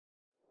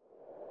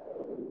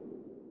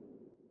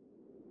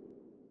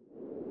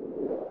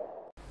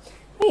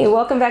Hey,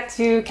 welcome back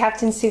to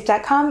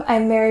CaptainSoup.com.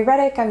 I'm Mary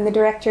Reddick. I'm the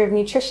Director of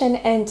Nutrition,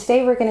 and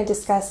today we're going to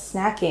discuss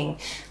snacking,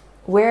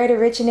 where it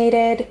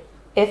originated,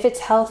 if it's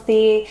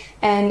healthy,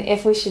 and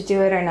if we should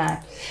do it or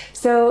not.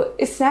 So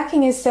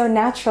snacking is so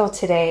natural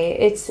today.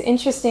 It's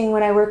interesting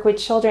when I work with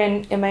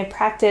children in my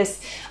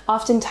practice,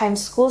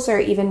 oftentimes schools are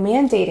even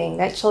mandating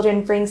that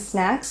children bring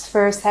snacks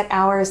for set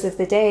hours of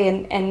the day,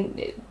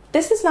 and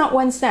this is not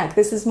one snack.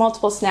 This is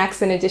multiple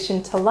snacks in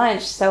addition to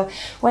lunch. So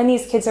when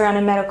these kids are on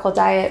a medical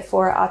diet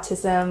for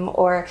autism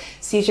or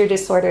seizure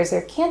disorders or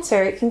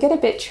cancer, it can get a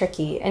bit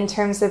tricky in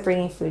terms of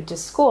bringing food to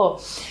school.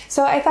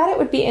 So I thought it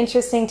would be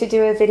interesting to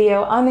do a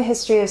video on the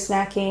history of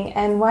snacking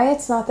and why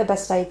it's not the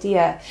best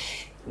idea.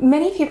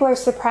 Many people are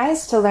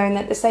surprised to learn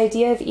that this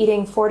idea of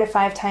eating 4 to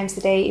 5 times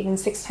a day, even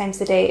 6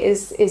 times a day,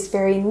 is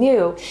very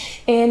new.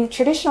 In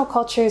traditional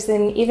cultures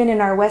and even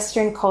in our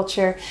Western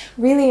culture,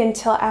 really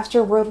until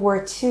after World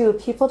War II,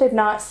 people did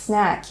not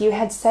snack. You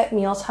had set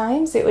meal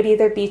times. It would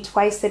either be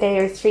twice a day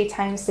or 3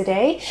 times a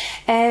day,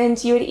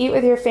 and you would eat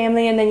with your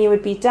family and then you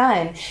would be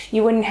done.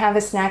 You wouldn't have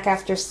a snack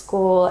after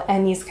school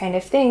and these kind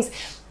of things.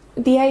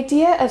 The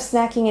idea of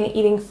snacking and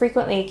eating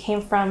frequently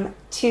came from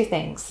 2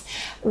 things.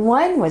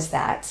 One was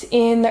that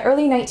in the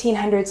early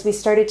 1900s, we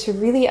started to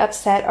really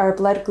upset our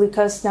blood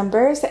glucose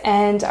numbers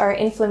and our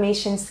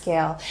inflammation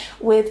scale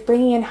with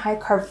bringing in high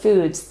carb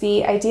foods.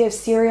 The idea of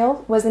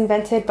cereal was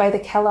invented by the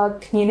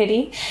Kellogg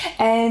community,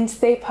 and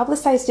they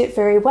publicized it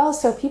very well.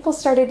 So people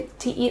started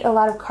to eat a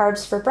lot of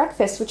carbs for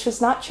breakfast, which was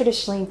not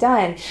traditionally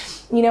done.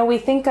 You know, we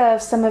think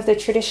of some of the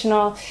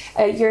traditional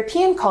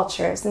European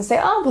cultures and say,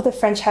 oh, well, the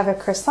French have a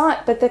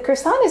croissant, but the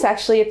croissant is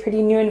actually a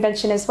pretty new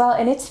invention as well,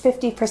 and it's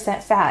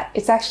 50% fat.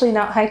 It's actually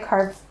not high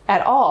carb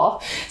at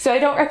all. So I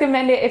don't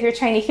recommend it if you're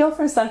trying to heal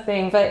from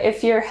something, but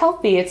if you're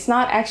healthy, it's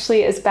not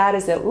actually as bad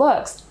as it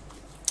looks.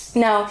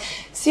 Now,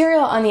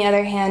 cereal, on the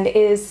other hand,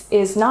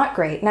 is not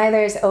great.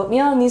 Neither is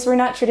oatmeal, and these were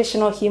not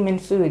traditional human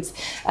foods.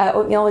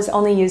 Oatmeal was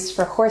only used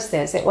for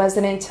horses. It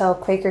wasn't until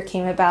Quaker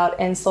came about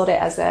and sold it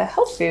as a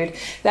health food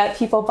that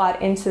people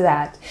bought into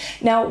that.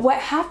 Now, what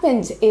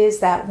happened is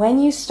that when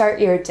you start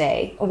your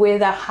day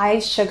with a high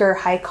sugar,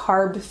 high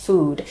carb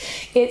food,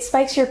 it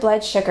spikes your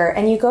blood sugar,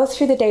 and you go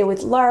through the day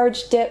with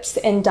large dips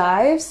and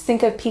dives.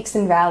 Think of peaks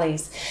and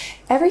valleys.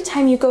 Every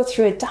time you go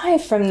through a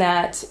dive from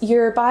that,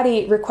 your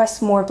body requests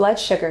more blood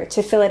sugar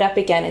to fill it up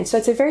again. And so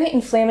it's a very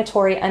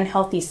inflammatory,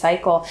 unhealthy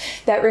cycle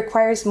that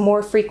requires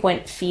more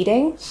frequent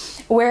feeding.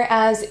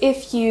 Whereas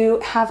if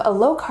you have a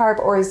low carb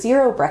or a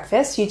zero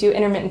breakfast, you do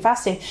intermittent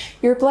fasting,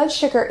 your blood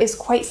sugar is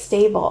quite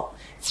stable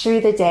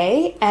through the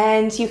day,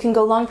 and you can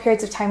go long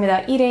periods of time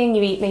without eating.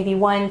 You eat maybe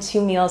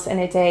 1-2 meals in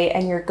a day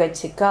and you're good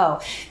to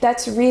go.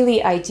 That's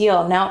really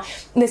ideal. Now,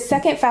 the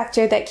second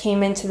factor that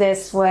came into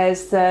this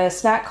was the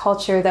snack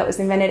culture that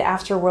was invented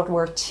after World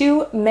War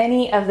II.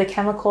 Many of the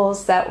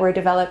chemicals that were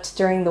developed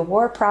during the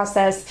war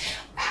process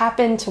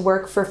happened to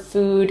work for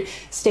food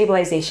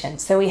stabilization.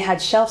 So we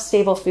had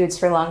shelf-stable foods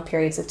for long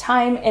periods of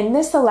time, and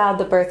this allowed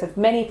the birth of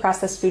many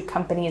processed food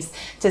companies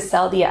to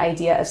sell the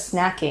idea of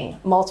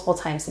snacking multiple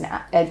times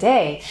a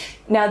day.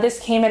 Now, this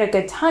came at a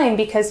good time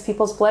because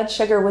people's blood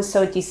sugar was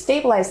so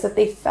destabilized that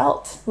they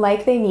felt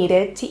like they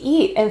needed to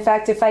eat. In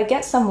fact, if I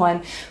get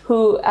someone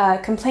who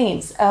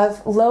complains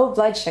of low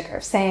blood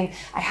sugar, saying,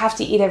 I have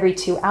to eat every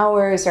 2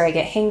 hours, or I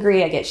get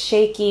hangry, I get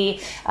shaky,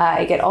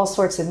 I get all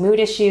sorts of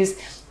mood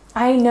issues,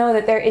 I know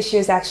that their issue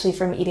is actually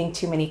from eating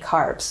too many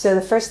carbs. So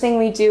the first thing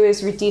we do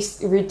is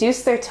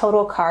reduce their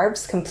total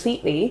carbs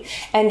completely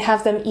and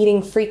have them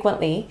eating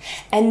frequently.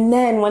 And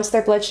then once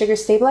their blood sugar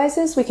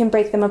stabilizes, we can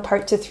break them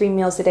apart to 3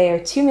 meals a day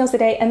or 2 meals a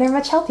day, and they're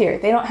much healthier.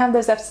 They don't have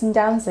those ups and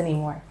downs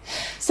anymore.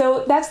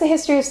 So that's the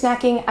history of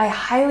snacking. I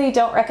highly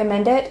don't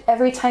recommend it.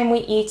 Every time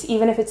we eat,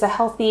 even if it's a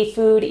healthy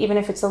food, even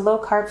if it's a low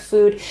carb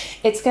food,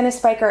 it's going to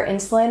spike our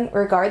insulin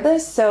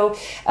regardless. So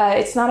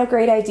it's not a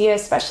great idea,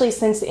 especially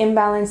since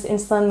imbalanced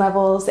insulin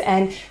levels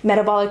and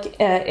metabolic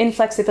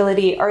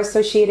inflexibility are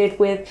associated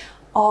with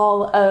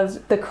all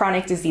of the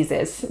chronic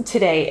diseases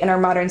today in our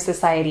modern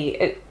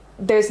society.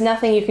 There's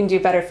nothing you can do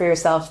better for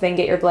yourself than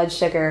get your blood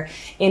sugar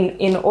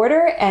in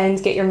order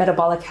and get your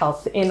metabolic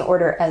health in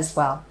order as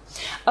well.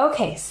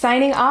 Okay,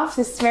 signing off.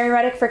 This is Mary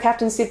Reddick for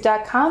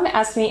CaptainSoup.com.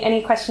 Ask me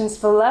any questions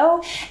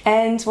below,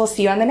 and we'll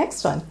see you on the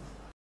next one.